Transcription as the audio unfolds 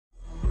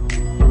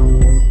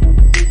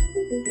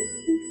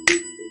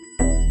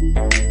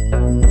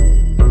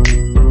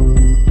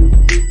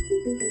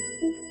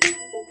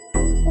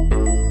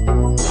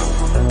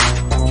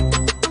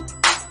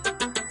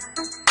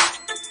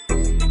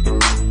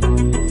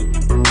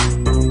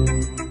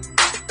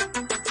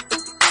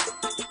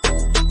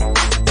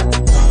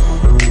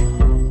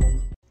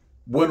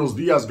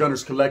Dias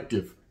Gunners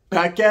Collective.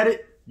 Back at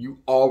it, you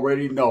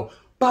already know.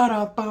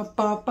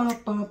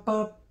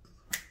 Ba-da-ba-ba-ba-ba-ba.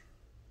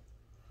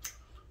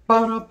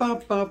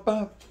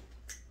 Ba-da-ba-ba-ba.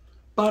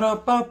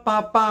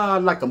 Ba-da-ba-ba-ba.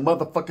 Like a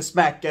motherfucking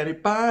smack at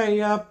it.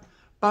 Bye-up.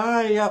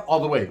 Bye-up.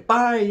 All the way.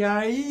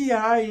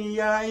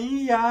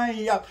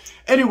 Bye-ya-ya-ya-ya-ya.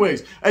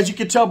 Anyways, as you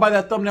can tell by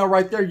that thumbnail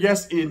right there,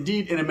 yes,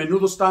 indeed, in a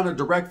menudo style or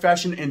direct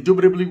fashion,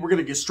 indubitably, we're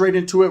going to get straight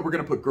into it. We're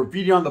going to put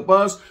graffiti on the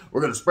bus. We're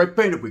going to spray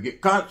paint if we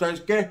get caught.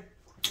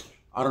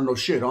 I don't know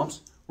shit, homes.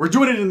 We're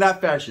doing it in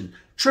that fashion.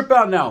 Trip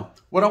out now.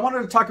 What I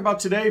wanted to talk about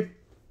today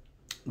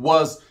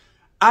was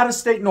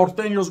out-of-state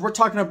Nortenos. We're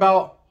talking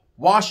about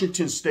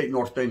Washington State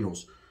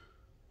Nortenos.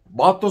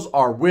 Vatos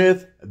are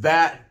with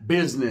that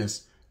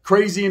business.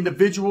 Crazy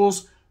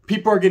individuals.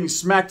 People are getting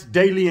smacked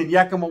daily in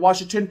Yakima,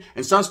 Washington.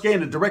 And Sasuke,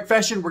 in a direct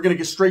fashion, we're going to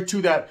get straight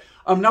to that.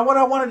 Now, what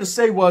I wanted to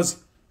say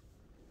was,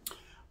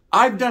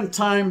 I've done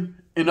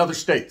time in other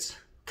states.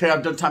 Okay,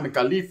 I've done time in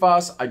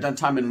Califas. I've done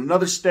time in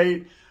another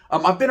state.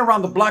 I've been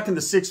around the block in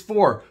the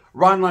 6'4",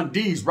 riding on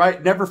D's,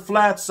 right? Never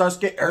flat.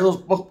 Sasuke, air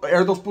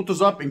those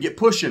putos up and get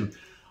pushing.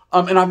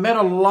 And I met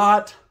a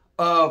lot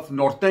of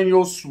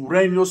Norteños,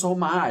 Sureños, oh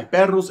my,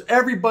 perros,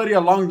 everybody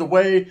along the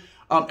way.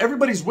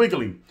 Everybody's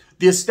wiggling.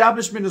 The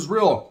establishment is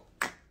real.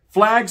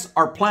 Flags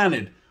are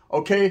planted.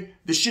 Okay,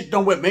 this shit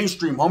don't went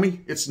mainstream,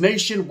 homie. It's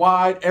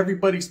nationwide.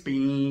 Everybody's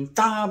being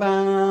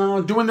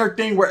doing their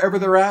thing wherever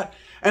they're at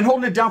and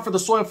holding it down for the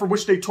soil for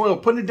which they toil,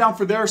 putting it down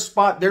for their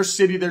spot, their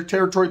city, their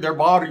territory, their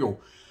barrio.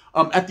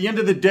 At the end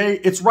of the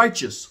day, it's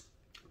righteous.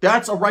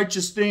 That's a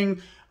righteous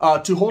thing.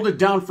 To hold it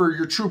down for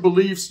your true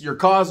beliefs, your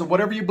cause, and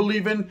whatever you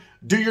believe in.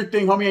 Do your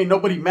thing, homie. Ain't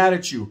nobody mad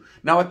at you.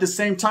 Now, at the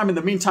same time, in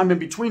the meantime, in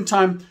between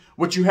time,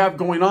 what you have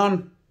going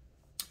on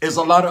is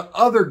a lot of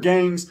other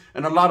gangs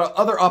and a lot of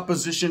other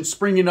opposition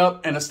springing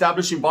up and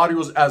establishing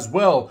barrios as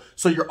well.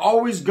 So you're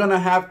always going to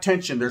have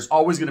tension. There's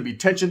always going to be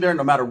tension there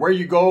no matter where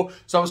you go.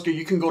 So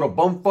you can go to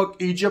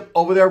bumfuck Egypt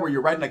over there where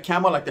you're riding a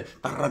camel like that,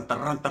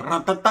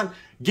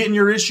 getting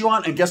your issue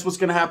on, and guess what's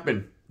going to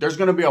happen? There's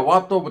going to be a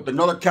vato with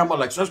another camel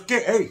like,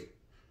 hey,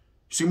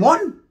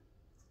 Simon,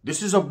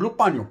 this is a blue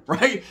paño,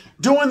 right?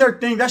 Doing their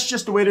thing. That's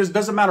just the way it is.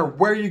 Doesn't matter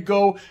where you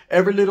go.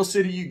 Every little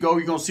city you go,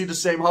 you're going to see the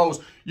same hoes.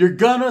 You're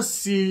going to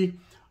see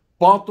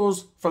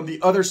vatos from the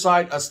other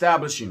side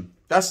establishing.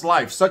 That's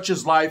life. Such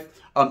is life.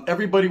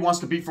 Everybody wants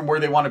to be from where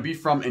they want to be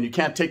from, and you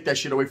can't take that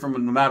shit away from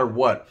them no matter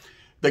what.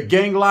 The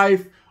gang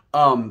life,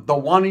 the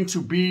wanting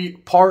to be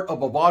part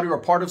of a body or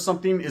part of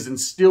something is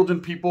instilled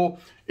in people.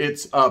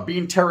 It's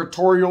being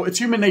territorial. It's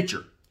human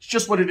nature. It's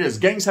just what it is.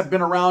 Gangs have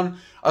been around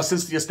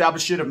since the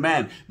establishment of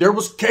man. There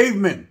was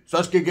cavemen.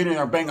 Sasuke getting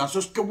their bang on.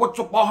 Sasuke, what's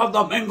up? I'll have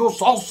the mango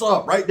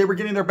salsa, right? They were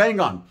getting their bang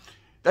on.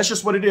 That's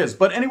just what it is.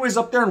 But anyways,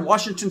 up there in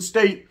Washington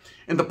State,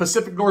 in the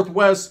Pacific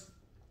Northwest,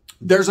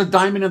 there's a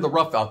diamond in the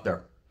rough out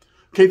there.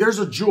 Okay, there's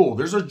a jewel.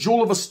 There's a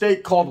jewel of a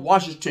state called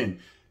Washington,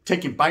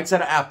 taking bites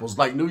out of apples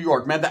like New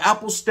York. Man, the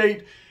Apple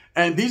State.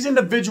 And these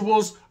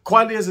individuals,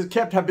 quietly as it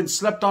kept, have been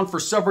slept on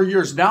for several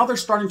years. Now they're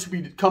starting to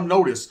become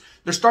noticed.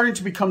 They're starting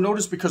to become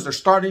noticed because they're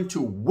starting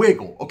to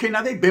wiggle. Okay,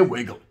 now they've been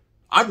wiggling.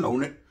 I've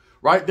known it,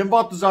 right? Them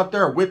vatos out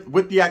there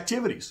with the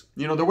activities.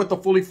 You know, they're with the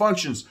fully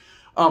functions.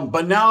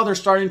 But now they're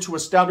starting to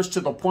establish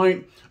to the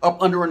point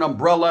up under an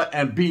umbrella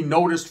and be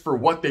noticed for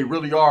what they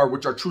really are,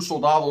 which are true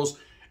soldados,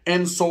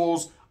 end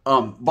souls,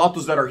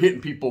 vatos that are hitting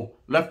people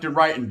left and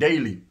right and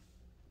daily.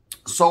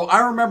 So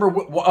I remember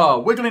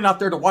wiggling out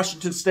there to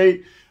Washington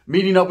State,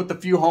 meeting up with a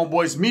few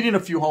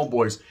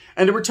homeboys,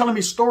 and they were telling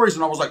me stories,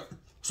 and I was like,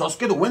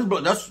 Sasuke, the wind's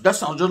blowing. That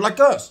sounds just like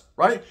us,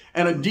 right?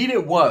 And indeed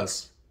it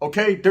was,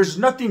 okay? There's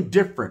nothing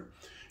different.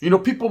 You know,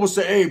 people will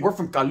say, hey, we're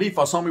from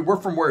Califas, homie. We're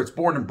from where it's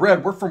born and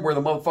bred. We're from where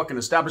the motherfucking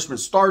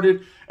establishment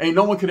started. Ain't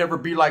no one could ever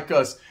be like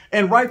us.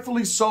 And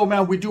rightfully so,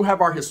 man. We do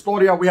have our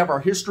historia. We have our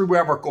history. We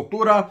have our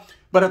cultura.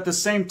 But at the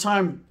same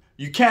time,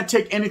 you can't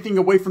take anything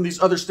away from these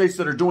other states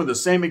that are doing the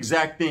same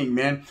exact thing,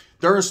 man.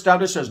 They're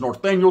established as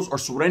Norteños or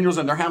Sureños,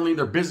 and they're handling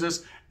their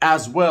business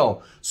as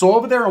well. So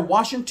over there in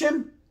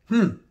Washington,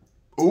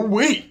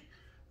 ooh-wee.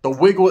 The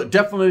wiggle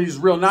definitely is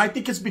real. Now, I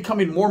think it's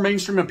becoming more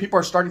mainstream, and people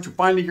are starting to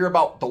finally hear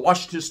about the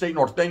Washington State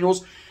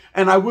Norteños.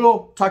 And I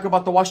will talk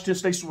about the Washington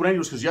State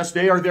Sureños because, yes,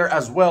 they are there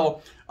as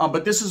well.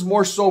 But this is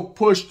more so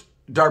pushed,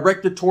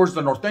 directed towards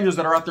the Norteños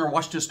that are out there in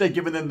Washington State,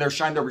 giving them their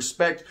shine, their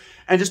respect,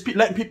 and just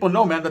letting people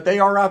know, man, that they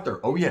are out there.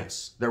 Oh,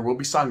 yes, there will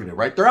be sangre,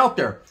 right? They're out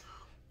there.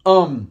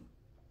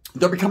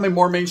 They're becoming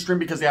more mainstream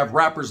because they have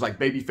rappers like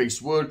Babyface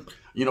Wood,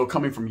 you know,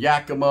 coming from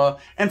Yakima,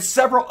 and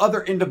several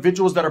other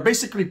individuals that are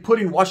basically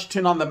putting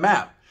Washington on the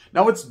map.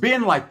 Now, it's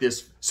been like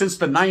this since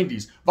the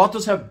 90s.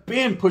 Vatos have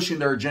been pushing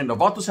their agenda.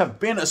 Vatos have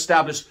been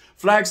established.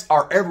 Flags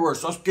are everywhere.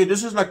 So, okay,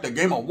 this is like the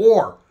game of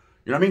war.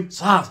 You know what I mean?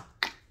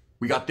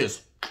 We got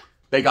this.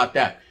 They got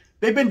that.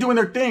 They've been doing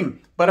their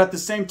thing. But at the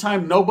same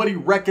time, nobody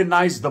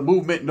recognized the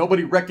movement.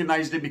 Nobody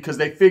recognized it because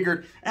they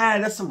figured,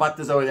 that's some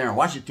vatos over there in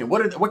Washington.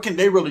 What can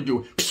they really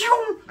do?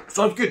 Pew!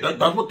 So it's good.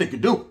 That's what they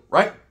can do,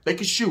 right? They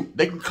can shoot.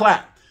 They can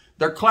clap.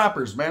 They're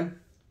clappers, man.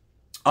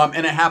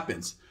 And it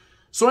happens.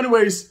 So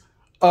anyways,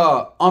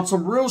 on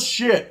some real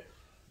shit,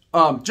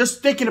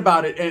 just thinking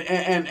about it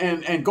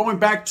and going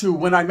back to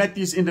when I met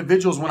these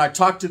individuals, when I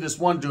talked to this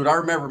one dude, I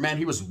remember, man,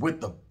 he was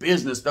with the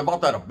business. They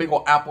about that a big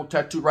old apple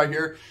tattooed right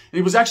here. And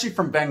he was actually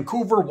from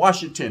Vancouver,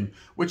 Washington,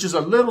 which is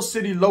a little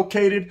city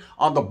located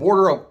on the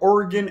border of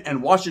Oregon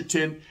and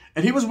Washington.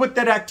 And he was with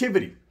that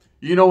activity.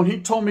 You know, and he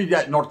told me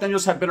that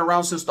Nortenos had been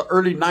around since the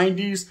early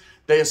 90s.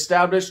 They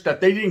established that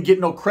they didn't get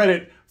no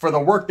credit for the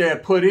work they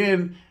had put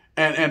in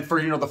and for,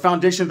 you know, the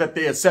foundation that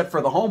they had set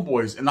for the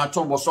homeboys. And I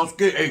told him, well, so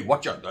hey,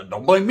 watch out.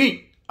 Don't blame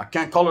me. I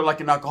can't call it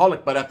like an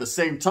alcoholic. But at the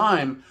same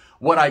time,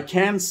 what I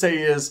can say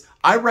is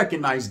I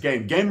recognize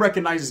game. Game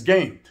recognizes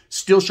game.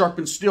 Steel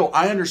sharpens steel.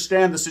 I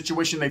understand the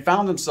situation they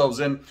found themselves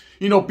in.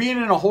 You know, being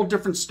in a whole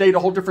different state, a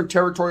whole different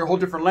territory, a whole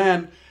different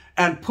land,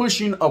 and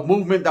pushing a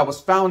movement that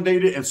was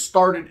founded and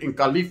started in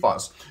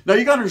Califas. Now,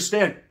 you got to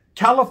understand,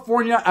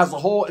 California as a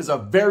whole is a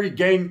very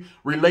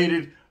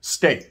gang-related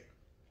state.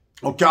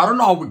 Okay, I don't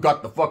know how we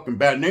got the fucking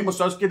bad name of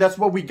Sasuke. That's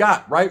what we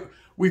got, right?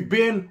 We've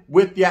been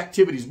with the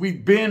activities.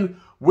 We've been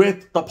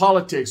with the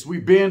politics.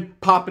 We've been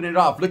popping it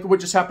off. Look at what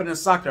just happened in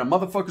Sakura.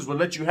 Motherfuckers will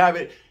let you have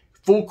it.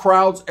 Full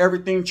crowds,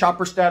 everything,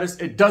 chopper status.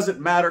 It doesn't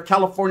matter.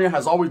 California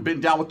has always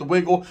been down with the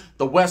wiggle.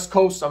 The West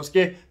Coast, I'm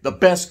scared, the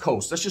best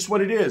coast. That's just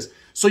what it is.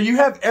 So you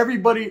have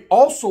everybody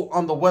also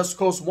on the West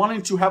Coast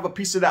wanting to have a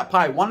piece of that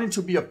pie, wanting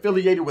to be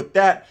affiliated with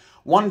that,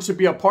 wanting to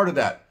be a part of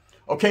that.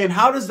 Okay, and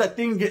how does that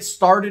thing get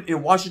started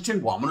in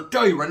Washington? Well, I'm going to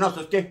tell you right now,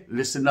 okay?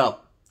 Listen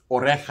up.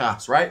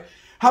 Orejas, right?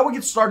 How it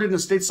gets started in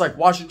states like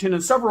Washington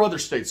and several other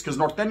states, because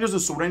Norteños and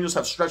Sureños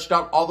have stretched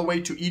out all the way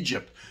to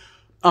Egypt.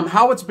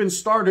 How it's been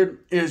started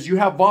is you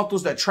have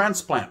vatos that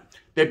transplant.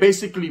 They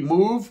basically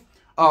move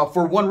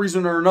for one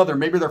reason or another.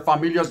 Maybe their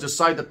familias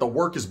decide that the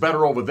work is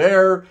better over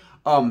there.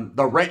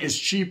 The rent is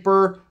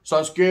cheaper. So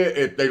it's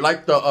good. They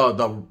like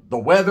the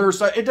weather.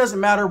 So it doesn't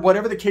matter.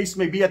 Whatever the case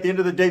may be, at the end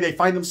of the day, they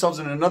find themselves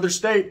in another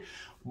state.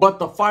 But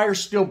the fire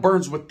still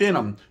burns within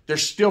them. They're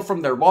still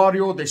from their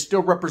barrio. They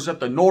still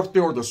represent the norte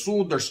or the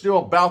sur. They're still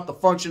about the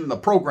function and the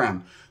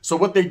program. So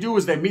what they do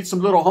is they meet some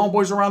little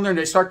homeboys around there and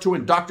they start to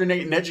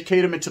indoctrinate and educate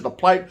them into the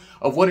plight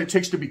of what it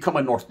takes to become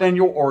a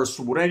norteño or a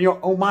sureño,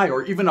 oh my,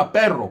 or even a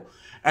perro.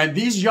 And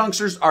these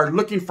youngsters are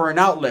looking for an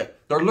outlet.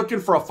 They're looking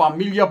for a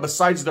familia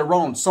besides their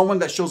own, someone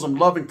that shows them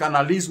love and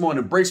canalismo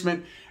and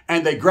embracement.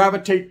 And they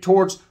gravitate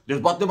towards this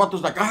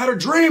vatos like, I had a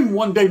dream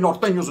one day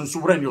Norteños and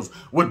Sureños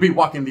would be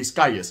walking these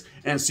calles.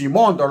 And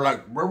Simon, they're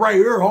like, we're right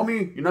here,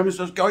 homie. You know what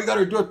I mean? So all you got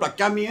to do is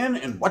placar me in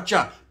and watch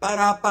out.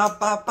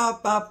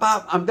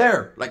 I'm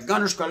there, like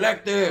Gunners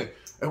Collective.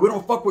 And we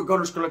don't fuck with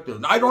Gunners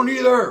Collective. I don't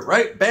either,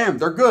 right? Bam,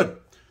 they're good.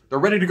 They're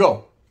ready to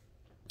go.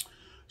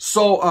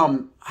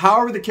 So,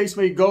 however the case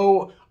may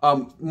go,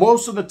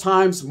 most of the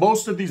times,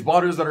 most of these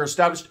barrios that are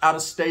established out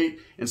of state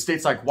in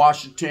states like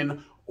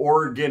Washington,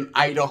 Oregon,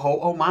 Idaho,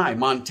 oh my,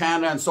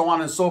 Montana, and so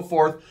on and so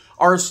forth,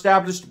 are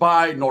established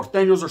by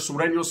Norteños or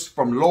Sureños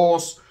from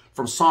Los,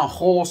 from San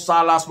Jose,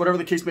 Salas, whatever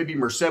the case may be,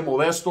 Merced,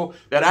 Modesto,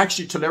 that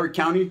actually, Tulare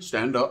County,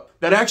 stand up,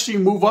 that actually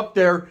move up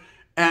there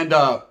and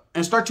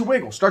start to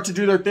wiggle, start to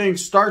do their thing,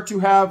 start to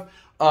have,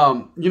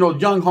 you know,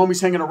 young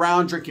homies hanging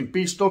around, drinking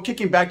pisto,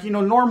 kicking back, you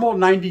know, normal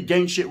 90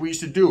 gang shit we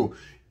used to do.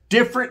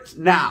 Different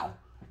now.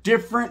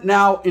 Different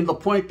now in the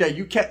point that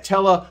you can't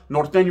tell a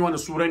Norteño and a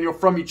Sureño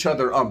from each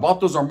other.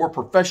 Vatos are more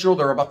professional.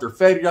 They're about their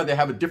feria. They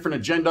have a different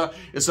agenda.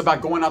 It's about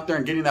going out there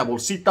and getting that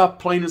bolsita,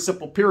 plain and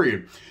simple,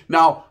 period.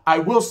 Now, I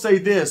will say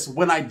this.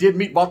 When I did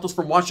meet vatos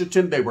from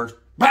Washington, they were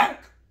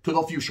back to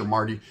the future,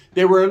 Marty.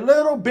 They were a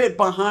little bit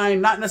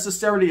behind, not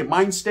necessarily in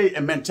mind state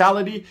and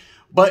mentality,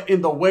 but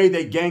in the way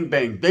they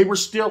gangbang. They were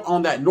still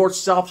on that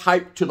north-south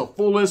hype to the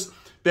fullest.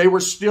 They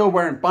were still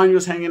wearing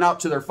baños hanging out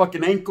to their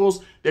fucking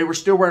ankles. They were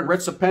still wearing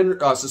red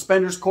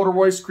suspenders,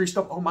 corduroys, creased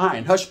up, oh my,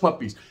 and hush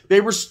puppies. They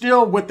were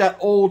still with that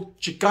old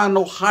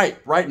Chicano hype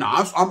right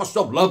now. I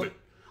myself love it.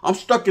 I'm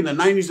stuck in the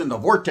 90s in the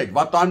vortex,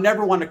 but I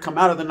never want to come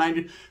out of the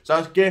 90s. So,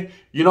 okay,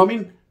 you know what I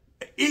mean?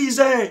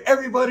 Easy.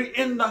 Everybody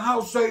in the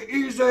house say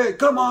easy.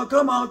 Come on,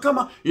 come on, come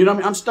on. You know what I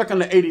mean? I'm stuck on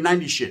the 80,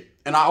 90 shit,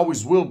 and I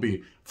always will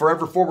be.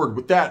 Forever forward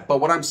with that. But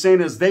what I'm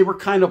saying is they were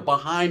kind of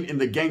behind in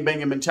the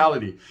gangbanging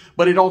mentality.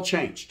 But it all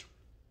changed.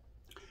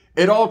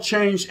 It all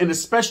changed, and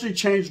especially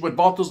changed with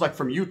vatos like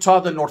from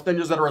Utah, the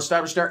Norteños that are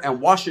established there, and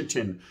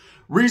Washington.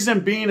 Reason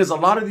being is a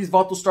lot of these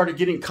vatos started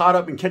getting caught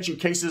up and catching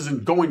cases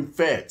and going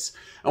feds.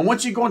 And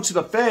once you go into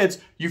the feds,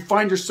 you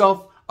find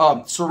yourself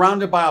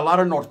surrounded by a lot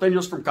of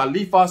Norteños from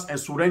Califas and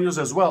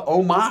Sureños as well.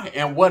 Oh my.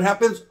 And what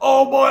happens?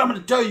 Oh boy, I'm going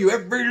to tell you,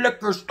 every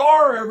liquor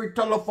store, every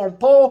telephone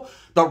pole,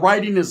 the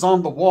writing is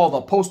on the wall.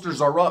 The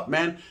posters are up,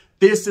 man.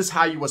 This is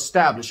how you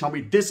establish,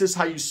 homie. This is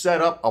how you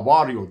set up a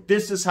barrio.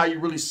 This is how you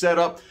really set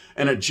up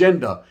an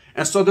agenda.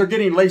 And so they're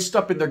getting laced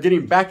up and they're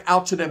getting back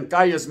out to them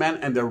calles, man,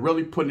 and they're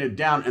really putting it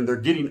down and they're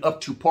getting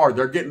up to par.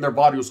 They're getting their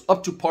barrios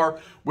up to par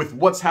with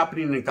what's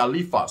happening in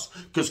Califas.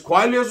 Because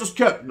Quailias is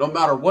kept, no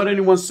matter what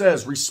anyone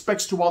says,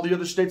 respects to all the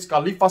other states,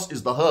 Califas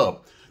is the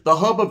hub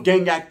of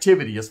gang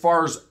activity as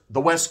far as the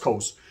West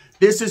Coast.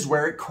 This is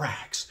where it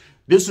cracks.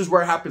 This is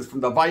where it happens, from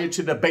the Valle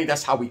to the Bay.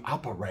 That's how we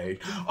operate.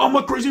 I'm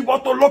a crazy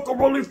vato loco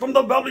rolling from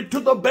the valley to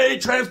the bay,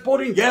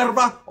 transporting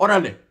hierba.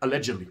 Orale,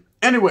 allegedly.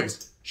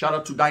 Anyways, shout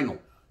out to Dino.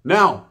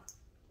 Now,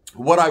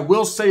 what I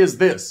will say is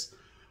this.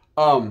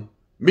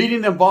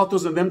 Meeting them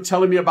vatos and them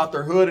telling me about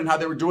their hood and how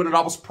they were doing it, I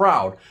was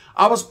proud.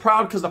 I was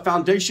proud because the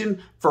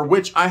foundation for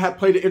which I had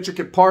played an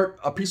intricate part,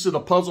 a piece of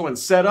the puzzle and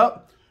set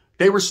up,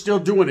 they were still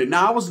doing it.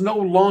 Now, I was no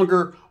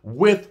longer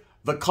with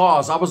the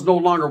cause. I was no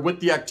longer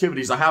with the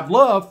activities. I have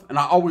love, and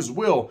I always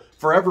will,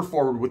 forever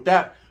forward with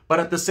that.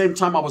 But at the same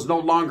time, I was no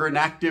longer an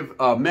active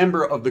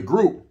member of the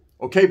group.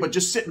 Okay, but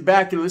just sitting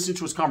back and listening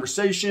to his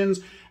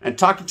conversations and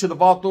talking to the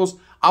vatos,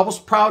 I was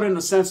proud in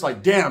a sense,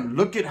 like, damn,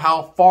 look at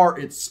how far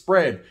it's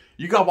spread.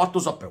 You got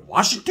vatos up in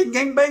Washington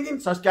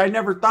gangbanging? So I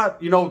never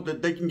thought, you know,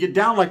 that they can get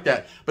down like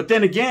that. But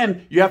then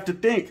again, you have to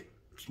think,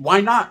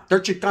 why not? They're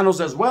Chicanos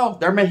as well.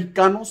 They're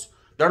Mexicanos.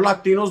 They're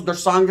Latinos. They're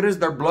Sangres.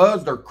 They're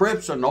Bloods. They're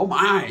Crips. And oh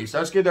my,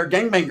 they're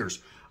gangbangers.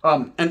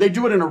 And they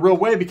do it in a real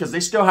way because they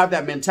still have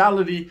that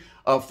mentality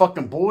of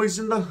fucking boys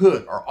in the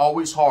hood are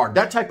always hard.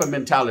 That type of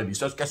mentality.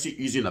 So it's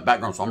easy in the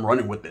background, so I'm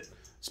running with it.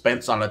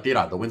 Spence on la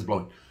tira, the wind's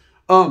blowing.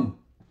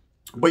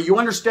 But you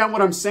understand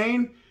what I'm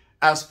saying?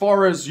 As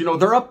far as, you know,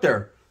 they're up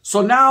there.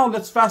 So now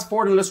let's fast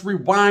forward and let's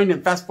rewind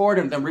and fast forward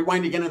and then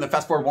rewind again and then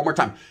fast forward one more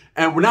time.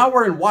 And now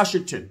we're in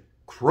Washington,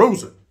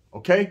 cruising,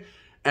 okay?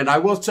 And I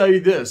will tell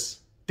you this,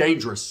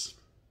 dangerous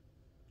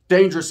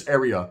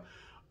area.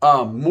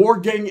 More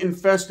gang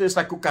infested, it's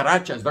like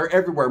cucarachas. They're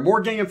everywhere. More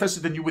gang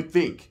infested than you would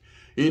think.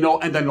 You know,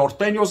 and the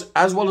Norteños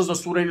as well as the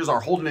Sureños are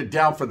holding it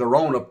down for their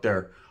own up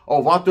there.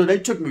 Oh, Vato, they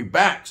took me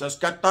back. So I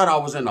thought I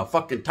was in a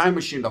fucking time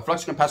machine. The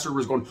flux capacitor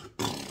was going...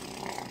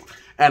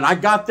 And I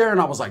got there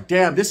and I was like,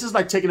 damn, this is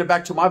like taking it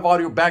back to my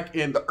audio back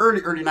in the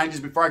early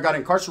 90s before I got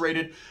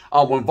incarcerated.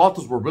 When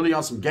vatos were really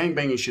on some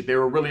gangbanging shit. They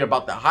were really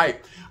about the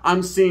hype.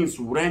 I'm seeing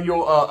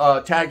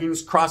Sureño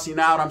taggings crossing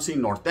out. I'm seeing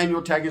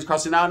Norteño taggings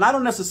crossing out. And I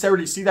don't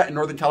necessarily see that in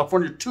Northern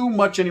California too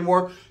much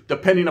anymore,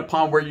 depending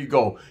upon where you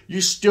go.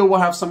 You still will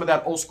have some of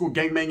that old school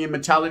gangbanging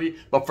mentality.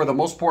 But for the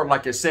most part,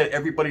 like I said,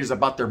 everybody's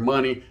about their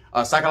money.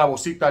 Saca la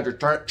bolsita.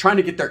 They're trying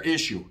to get their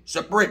issue.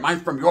 Separate mine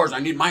from yours. I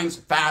need mine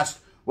fast.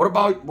 What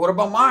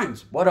about mine?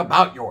 What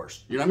about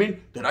yours? You know what I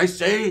mean? Did I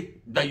say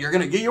that you're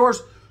going to get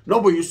yours? No,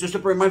 but you should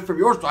separate mine from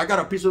yours. So I got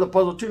a piece of the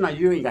puzzle too. Now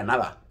you ain't got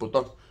nada,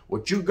 puto.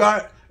 What you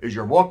got is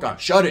your boca.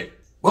 Shut it.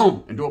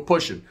 Boom. And do a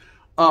pushing.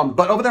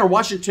 But over there in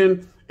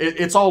Washington,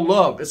 it's all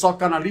love. It's all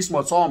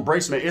canalismo. It's all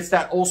embracement. It's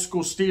that old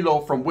school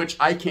stilo from which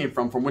I came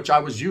from which I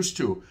was used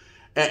to.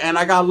 And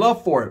I got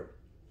love for it.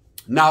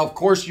 Now, of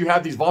course, you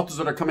have these vatos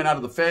that are coming out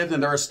of the feds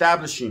and they're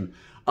establishing.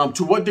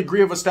 To what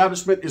degree of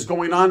establishment is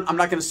going on, I'm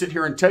not going to sit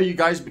here and tell you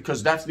guys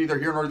because that's neither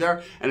here nor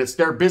there and it's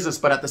their business.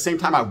 But at the same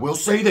time, I will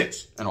say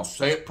this and I'll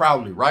say it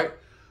proudly, right?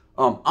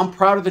 I'm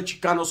proud of the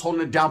Chicanos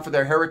holding it down for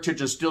their heritage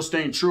and still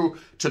staying true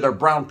to their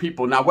brown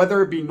people. Now,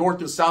 whether it be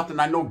North and South,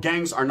 and I know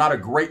gangs are not a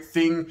great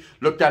thing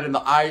looked at in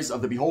the eyes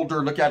of the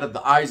beholder, look at it in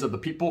the eyes of the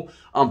people.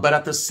 But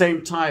at the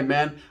same time,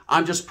 man,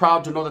 I'm just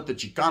proud to know that the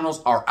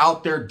Chicanos are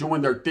out there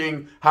doing their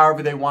thing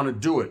however they want to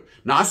do it.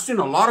 Now, I've seen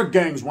a lot of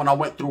gangs when I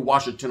went through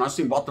Washington. I've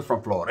seen vatos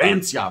from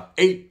Florencia,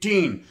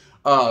 18.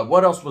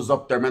 What else was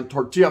up there, man?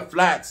 Tortilla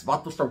Flats,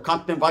 vatos from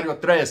Compton, Barrio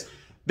Tres.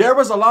 There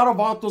was a lot of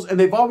vatos, and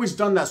they've always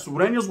done that.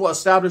 Sureños will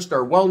establish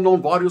their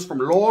well-known barrios from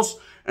Los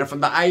and from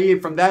the IE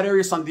and from that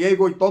area, San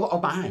Diego, y todo, oh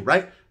my,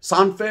 right?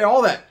 San Fe,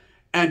 all that.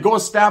 And go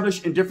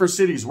establish in different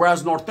cities,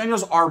 whereas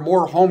Norteños are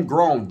more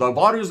homegrown. The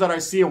barrios that I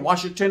see in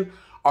Washington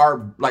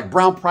are like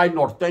Brown Pride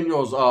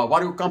Norteños,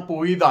 Barrio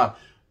Campo Vida,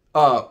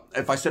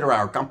 if I said it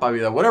right, or Campa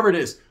Vida, whatever it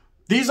is.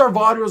 These are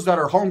barrios that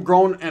are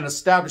homegrown and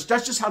established.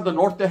 That's just how the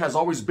Norte has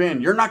always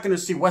been. You're not going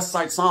to see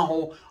Westside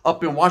Sanjo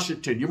up in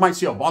Washington. You might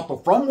see a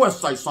vato from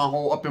Westside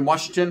Sanjo up in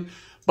Washington,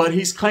 but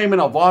he's claiming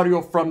a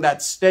barrio from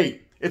that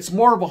state. It's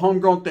more of a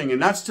homegrown thing. And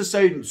that's to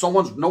say no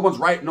one's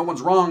right, no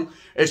one's wrong.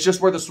 It's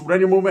just where the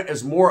Sureño movement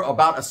is more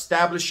about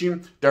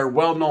establishing their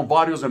well-known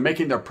barrios and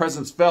making their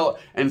presence felt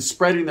and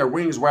spreading their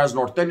wings, whereas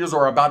Norteños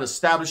are about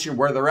establishing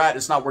where they're at.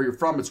 It's not where you're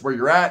from, it's where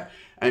you're at.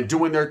 And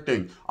doing their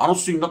thing. I don't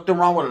see nothing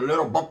wrong with a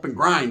little bump and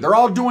grind. They're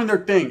all doing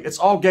their thing. It's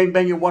all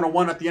gangbanging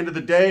 101 at the end of the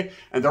day.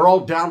 And they're all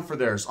down for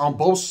theirs on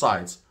both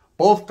sides.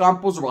 Both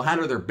campos will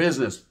handle their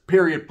business.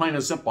 Period. Plain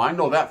and simple. I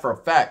know that for a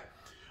fact.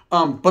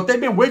 But they've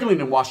been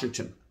wiggling in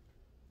Washington.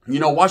 You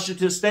know,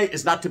 Washington State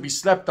is not to be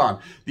slept on.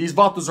 These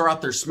vatos are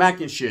out there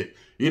smacking shit.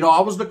 You know,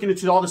 I was looking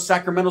into all the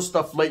Sacramento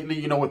stuff lately,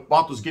 you know, with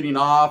vatos getting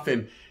off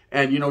and,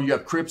 you know, you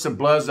have Crips and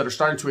Bloods that are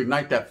starting to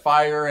ignite that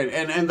fire.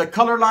 And the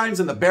color lines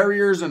and the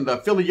barriers and the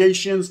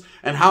affiliations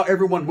and how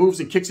everyone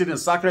moves and kicks it in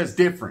soccer is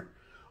different.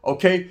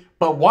 Okay?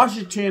 But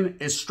Washington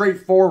is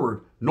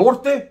straightforward.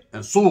 Norte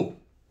and Sur.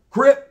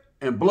 Crip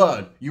and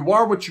Blood. You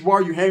are what you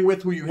are. You hang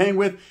with who you hang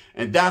with.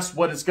 And that's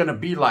what it's going to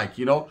be like,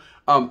 you know?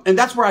 And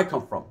that's where I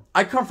come from.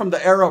 I come from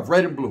the era of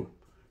red and blue.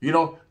 You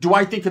know, do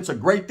I think it's a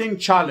great thing?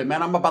 Chale,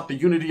 man. I'm about the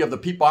unity of the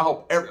people. I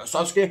hope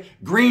Sasuke,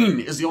 green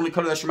is the only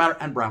color that should matter.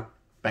 And brown.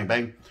 Bang,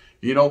 bang.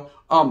 you know.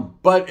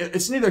 But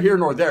it's neither here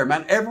nor there,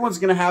 man. Everyone's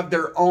going to have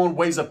their own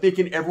ways of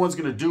thinking. Everyone's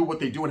going to do what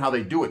they do and how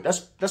they do it.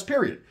 That's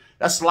period.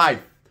 That's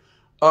life.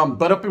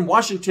 But up in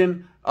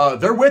Washington,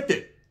 they're with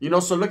it. You know,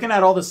 so looking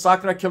at all the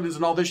Sakura killings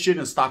and all this shit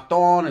in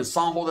Stockton and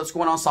Sanjo that's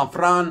going on, San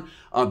Fran,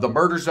 the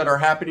murders that are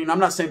happening. I'm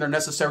not saying they're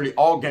necessarily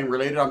all gang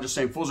related. I'm just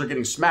saying fools are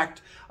getting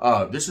smacked.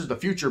 This is the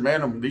future,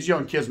 man. These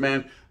young kids,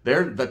 man,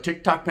 the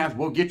TikTok pants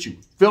will get you.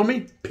 Feel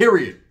me?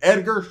 Period.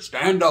 Edgar,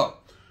 stand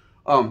up.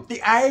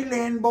 The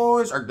Island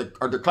boys are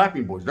the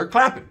clapping boys. They're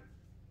clapping.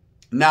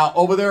 Now,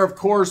 over there, of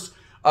course,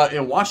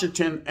 in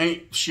Washington,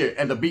 ain't shit.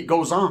 And the beat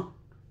goes on.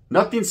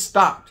 Nothing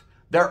stopped.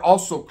 They're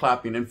also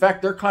clapping. In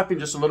fact, they're clapping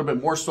just a little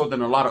bit more so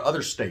than a lot of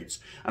other states.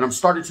 And I'm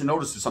starting to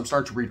notice this. I'm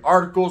starting to read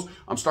articles.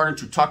 I'm starting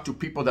to talk to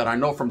people that I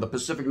know from the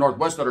Pacific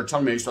Northwest that are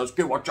telling me, so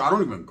watch out, I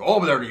don't even go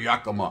over there to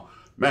Yakima.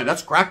 Man,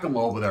 that's Crackama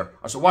over there.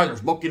 I said, why?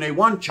 There's smoking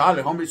A1.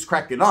 Charlie, homie's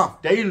cracking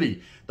off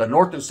daily. The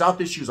North and South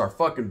issues are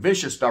fucking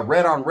vicious. The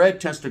red on red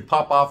tends to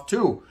pop off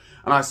too.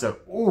 And I said,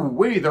 ooh,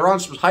 wee, they're on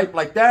some hype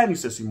like that. And he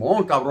says,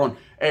 Simón, cabrón.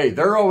 Hey,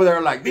 they're over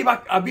there like,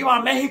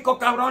 Viva Mexico,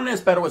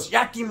 cabrones, pero es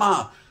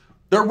Yakima.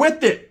 They're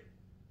with it.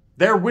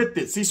 They're with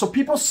it. See, so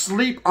people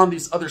sleep on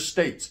these other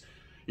states.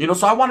 You know,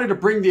 so I wanted to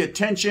bring the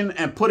attention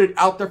and put it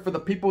out there for the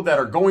people that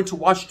are going to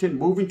Washington,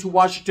 moving to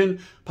Washington,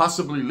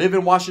 possibly live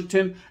in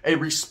Washington. A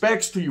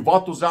respects to you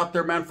vatos out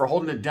there, man, for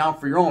holding it down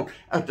for your own.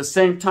 At the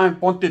same time,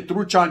 ponte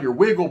trucha on your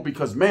wiggle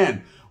because,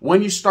 man,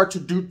 when you start to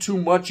do too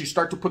much, you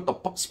start to put the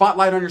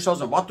spotlight on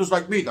yourselves. And vatos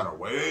like me that are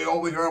way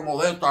over here in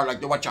Modesto are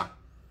like, watch out.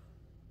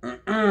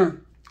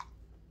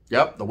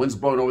 Yep, the wind's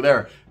blowing over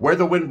there. Where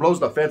the wind blows,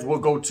 the feds will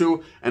go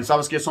too. And so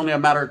it's only a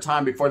matter of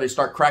time before they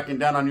start cracking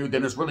down on you.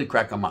 Then it's really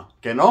Crackama.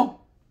 Que no?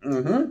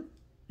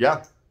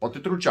 Yeah,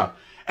 ponte trucha.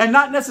 And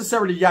not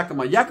necessarily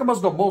Yakima.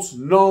 Yakima's the most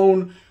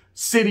known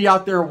city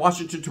out there in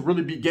Washington to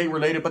really be gang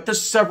related. But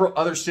there's several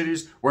other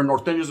cities where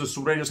Norteños and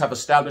Sureños have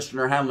established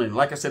and are handling.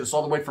 Like I said, it's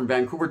all the way from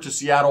Vancouver to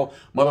Seattle.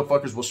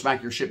 Motherfuckers will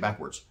smack your shit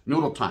backwards.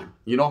 Noodle time.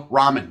 You know,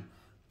 ramen.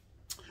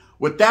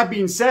 With that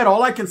being said,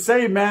 all I can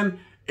say, man,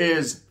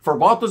 is for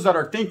vatos that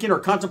are thinking or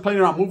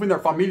contemplating on moving their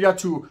familia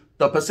to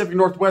the Pacific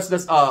Northwest,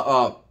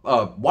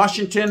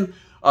 Washington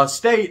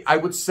state, I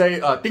would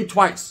say think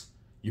twice.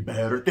 You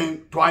better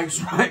think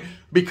twice, right?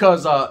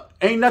 Because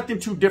ain't nothing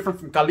too different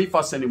from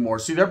Califas anymore.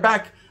 See, they're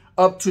back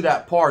up to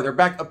that par. They're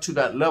back up to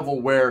that level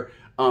where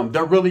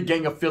they're really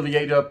gang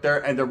affiliated up there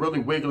and they're really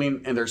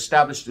wiggling and they're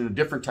established in a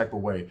different type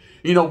of way.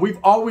 You know, we've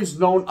always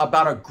known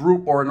about a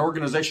group or an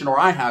organization, or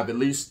I have at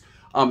least,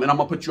 and I'm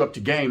going to put you up to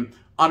game,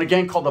 on a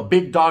gang called the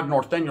Big Dog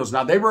Norteños.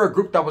 Now, they were a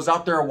group that was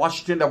out there in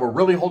Washington that were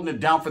really holding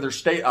it down for their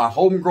state, a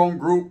homegrown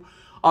group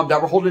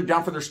that were holding it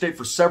down for their state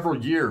for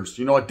several years,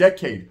 you know, a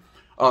decade,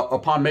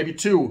 upon maybe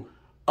two.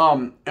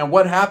 And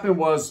what happened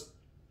was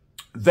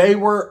they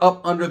were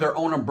up under their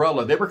own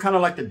umbrella. They were kind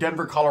of like the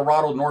Denver,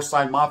 Colorado,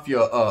 Northside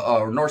Mafia,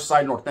 or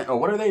Northside,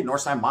 what are they?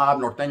 Northside Mob,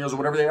 Norteños, or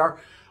whatever they are.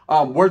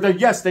 Where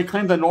they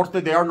claim the Norte,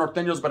 they are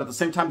Norteños, but at the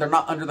same time, they're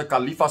not under the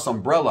Califas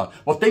umbrella.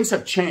 Well, things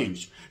have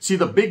changed. See,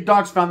 the big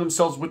dogs found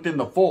themselves within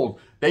the fold.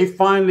 They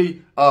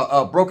finally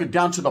broke it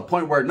down to the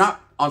point where,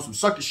 not on some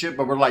sucker shit,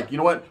 but we're like, you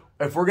know what?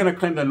 If we're going to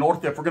claim the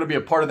Norte, if we're going to be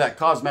a part of that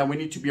cause, man, we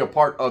need to be a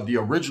part of the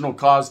original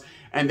cause.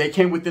 And they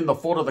came within the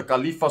fold of the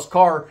Califas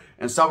car.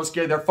 And sabes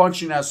que they're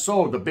functioning as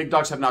so. The big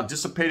dogs have now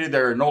dissipated.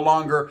 They're no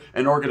longer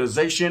an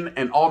organization.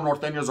 And all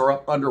Norteños are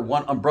up under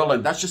one umbrella.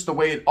 And that's just the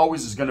way it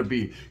always is going to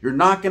be. You're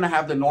not going to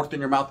have the North in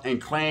your mouth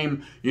and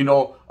claim, you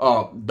know,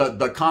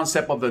 the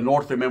concept of the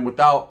North, man,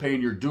 without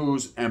paying your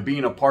dues and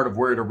being a part of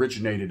where it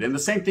originated. And the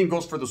same thing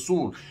goes for the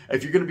Sur.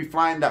 If you're going to be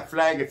flying that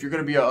flag, if you're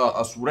going to be a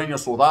Sureño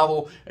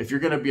soldado, if you're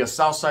going to be a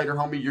Southsider,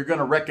 homie, you're going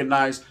to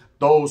recognize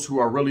those who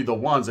are really the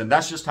ones. And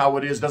that's just how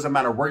it is. Doesn't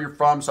matter where you're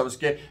from. So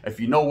if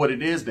you know what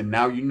it is, then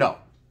now you know.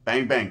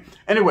 Bang, bang.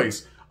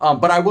 Anyways,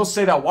 but I will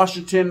say that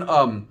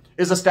Washington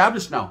is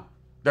established now.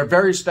 They're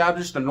very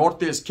established. The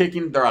Norte is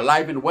kicking. They're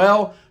alive and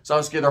well.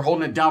 So they're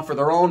holding it down for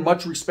their own.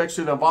 Much respect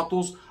to the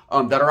vatos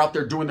that are out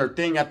there doing their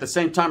thing. At the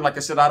same time, like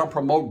I said, I don't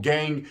promote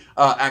gang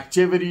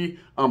activity,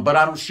 but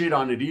I don't shit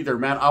on it either,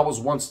 man. I was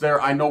once there.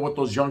 I know what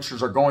those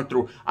youngsters are going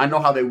through. I know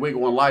how they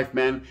wiggle in life,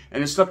 man.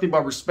 And it's nothing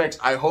but respect.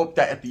 I hope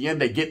that at the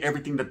end they get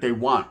everything that they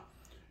want.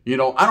 You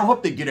know, I don't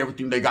hope they get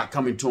everything they got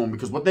coming to them,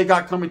 because what they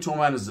got coming to them,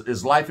 man,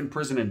 is life in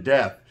prison and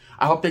death.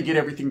 I hope they get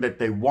everything that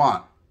they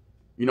want,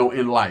 you know,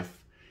 in life.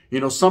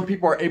 You know, some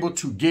people are able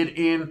to get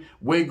in,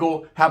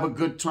 wiggle, have a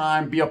good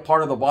time, be a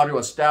part of the body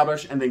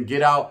established, and then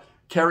get out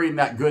carrying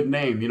that good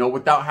name, you know,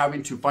 without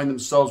having to find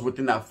themselves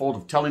within that fold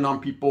of telling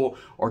on people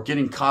or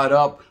getting caught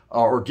up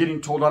or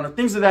getting told on it.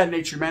 Things of that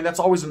nature, man. That's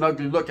always an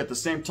ugly look. At the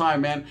same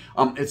time, man,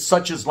 it's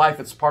such as life.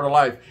 It's part of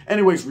life.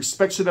 Anyways,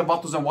 respect to the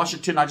vatos in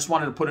Washington. I just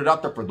wanted to put it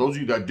out there for those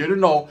of you that didn't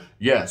know.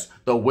 Yes,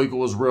 the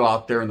wiggle is real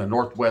out there in the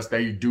Northwest.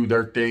 They do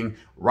their thing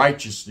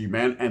righteously,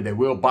 man, and they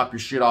will bop your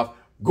shit off.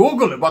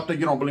 Google it, but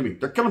you don't believe me.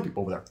 They're killing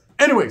people over there.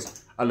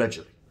 Anyways,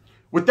 allegedly.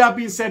 With that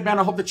being said, man,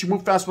 I hope that you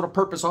move fast with a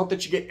purpose. I hope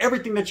that you get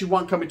everything that you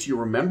want coming to you.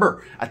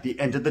 Remember, at the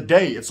end of the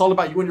day, it's all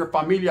about you and your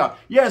familia.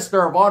 Yes,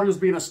 there are values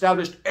being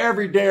established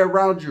every day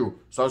around you.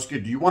 So it's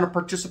good. Do you want to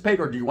participate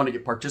or do you want to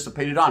get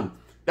participated on?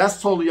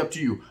 That's totally up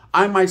to you.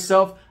 I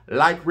myself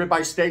like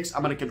ribeye steaks.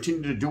 I'm going to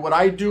continue to do what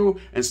I do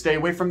and stay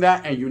away from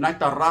that and unite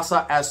the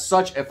raza as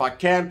such if I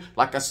can.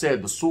 Like I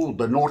said, the sur,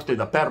 the norte,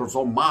 the perros,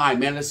 oh my,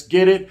 man, let's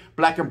get it.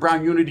 Black and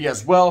brown unity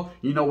as well.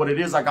 You know what it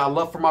is. I got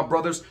love for my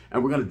brothers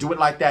and we're going to do it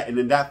like that and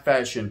in that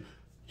fashion.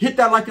 Hit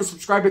that like and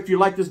subscribe if you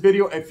like this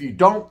video. If you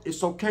don't,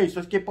 it's okay. So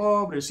let's get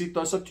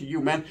pobrecito. It's up to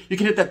you, man. You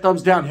can hit that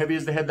thumbs down. Heavy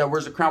is the head that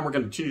wears the crown. We're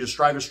going to continue to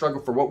strive and struggle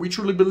for what we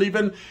truly believe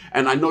in.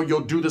 And I know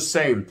you'll do the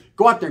same.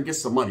 Go out there and get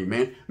some money,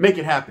 man. Make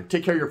it happen.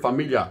 Take care of your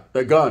familia.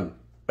 The gun.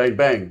 Bang,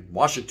 bang.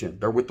 Washington.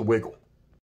 They're with the wiggle.